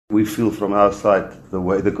We feel from our side, the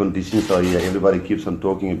way the conditions are here, everybody keeps on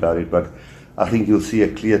talking about it, but I think you'll see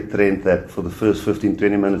a clear trend that for the first 15,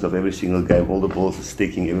 20 minutes of every single game, all the balls are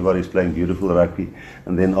sticking, everybody's playing beautiful rugby,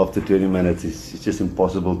 and then after 20 minutes, it's just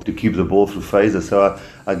impossible to keep the ball through phases. So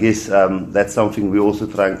I guess that's something we're also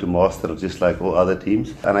trying to master, just like all other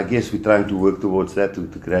teams. And I guess we're trying to work towards that to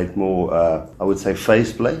create more, I would say,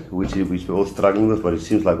 phase play, which we're all struggling with, but it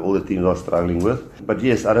seems like all the teams are struggling with. But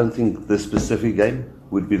yes, I don't think this specific game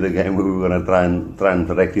would be the game where we're going to try and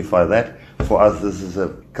rectify that. For us, this is a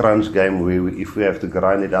crunch game where if we have to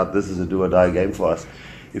grind it out, this is a do-or-die game for us.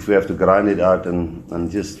 If we have to grind it out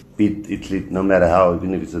and just beat Italy, no matter how,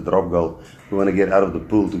 even if it's a drop goal, we want to get out of the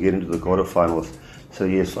pool to get into the quarterfinals. So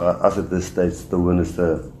yes, for us at this stage, the win is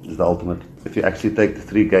the ultimate. If you actually take the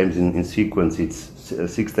 3 games in sequence, it's a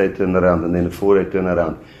 6-day turnaround and then a 4-day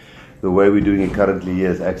turnaround. The way we're doing it currently here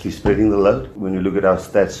is actually spreading the load. When you look at our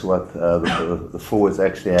stats, what the forwards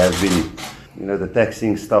actually have been, the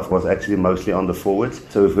taxing stuff was actually mostly on the forwards.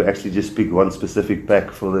 So if we actually just pick one specific pack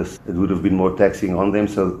for this, it would have been more taxing on them.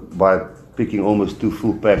 So by picking almost 2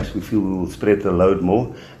 full packs, we feel we will spread the load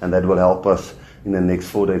more, and that will help us in the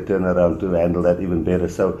next 4-day turnaround to handle that even better.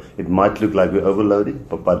 So it might look like we're overloading,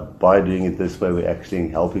 but by doing it this way, we're actually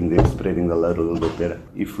helping them spreading the load a little bit better.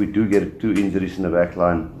 If we do get 2 injuries in the back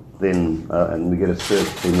line, then and we get a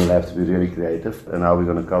cert, then we'll have to be really creative and how we're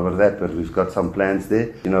going to cover that. But we've got some plans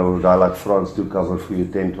there. A guy like Franz do cover for you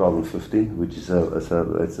 10, 12 and 15, which is it's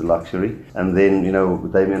a luxury. And then,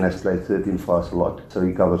 Damien has played 13 for us a lot, so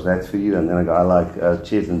he covers that for you. And then a guy like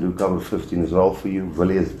Chesn do cover 15 as well for you.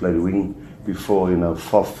 Willie has played wing before,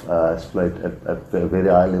 Fof has played at a very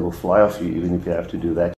high level flyer for you, even if you have to do that.